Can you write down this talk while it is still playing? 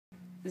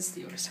This is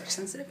the Otis Touch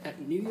Sensitive at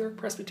New York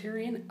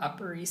Presbyterian,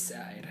 Upper East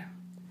Side.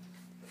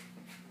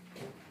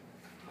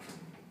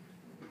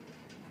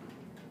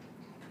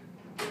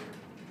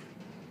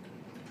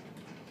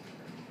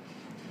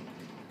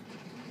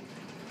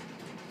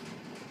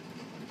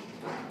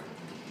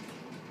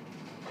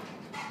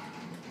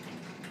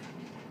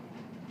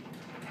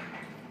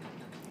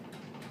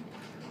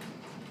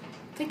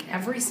 I think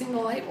every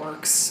single light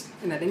works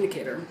in that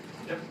indicator.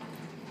 Yep.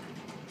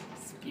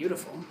 It's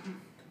beautiful.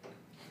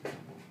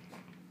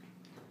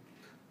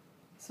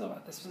 So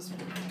this was...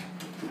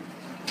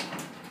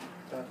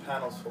 That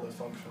panel's fully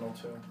functional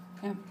too.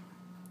 Yeah.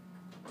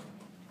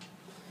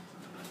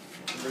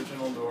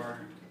 Original door.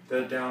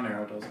 The down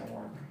arrow doesn't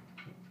work.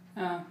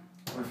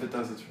 Or if it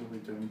does, it's really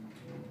doomed.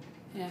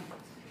 Yeah.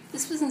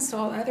 This was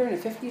installed either in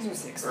the 50s or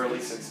 60s. Early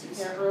 60s.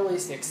 Yeah, early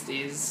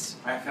 60s.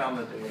 I found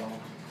the date all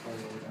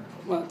later.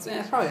 Well, it's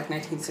probably like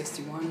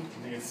 1961.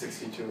 I think it's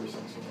 62 or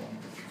 61.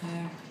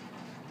 Yeah.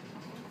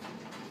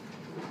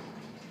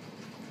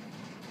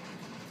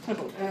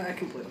 I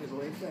completely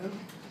believe that. I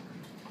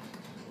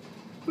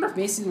wonder if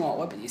Macy's Walt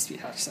Weapon used to be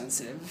touch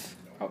sensitive.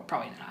 Oh,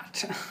 probably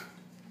not.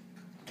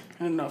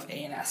 I don't know if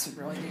A&S would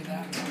really do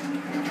that.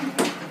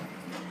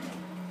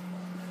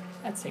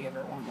 Let's take it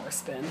for one more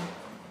spin.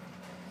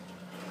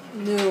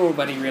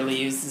 Nobody really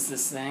uses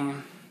this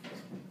thing.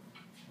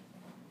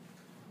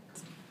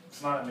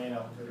 It's not a main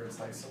elevator, it's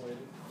isolated.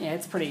 Yeah,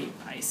 it's pretty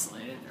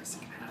isolated. There's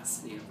some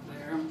capacity over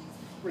there.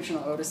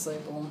 Original Otis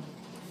label.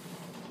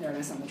 There it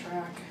is on the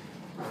track.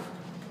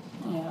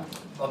 Yeah.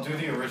 I'll do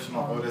the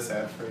original Otis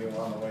ad for you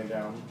on the way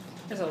down.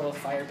 There's a little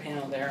fire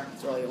panel there.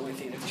 It's really the only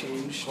thing that's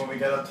changed. When we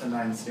get up to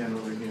 9, stand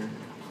over here.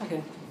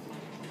 Okay.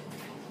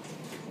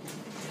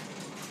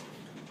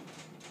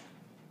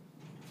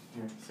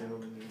 Here, stand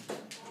over there.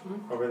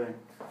 Mm-hmm. Over there.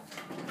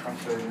 I'll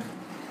show you.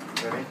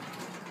 Ready?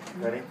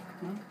 Ready?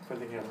 Mm-hmm. Put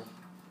the camera.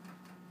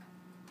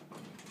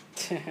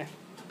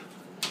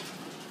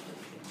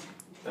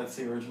 That's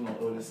the original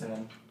Otis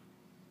ad.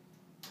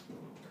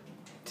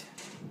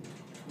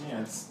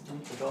 Yeah, it's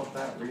developed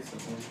that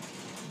recently.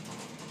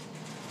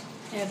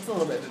 Yeah, it's a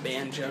little bit of a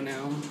banjo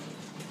now.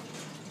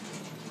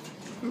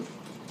 I'm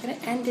gonna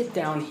end it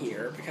down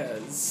here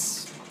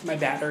because my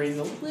battery's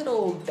a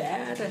little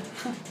bad.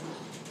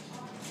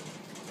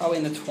 Probably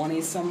in the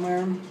 20s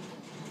somewhere.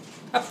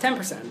 Up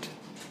 10%.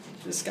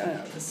 Just gotta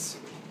notice.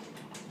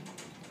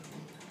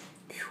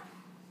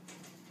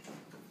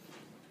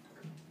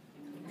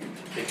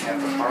 They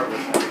have the part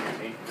with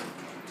that.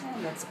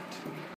 And that's it.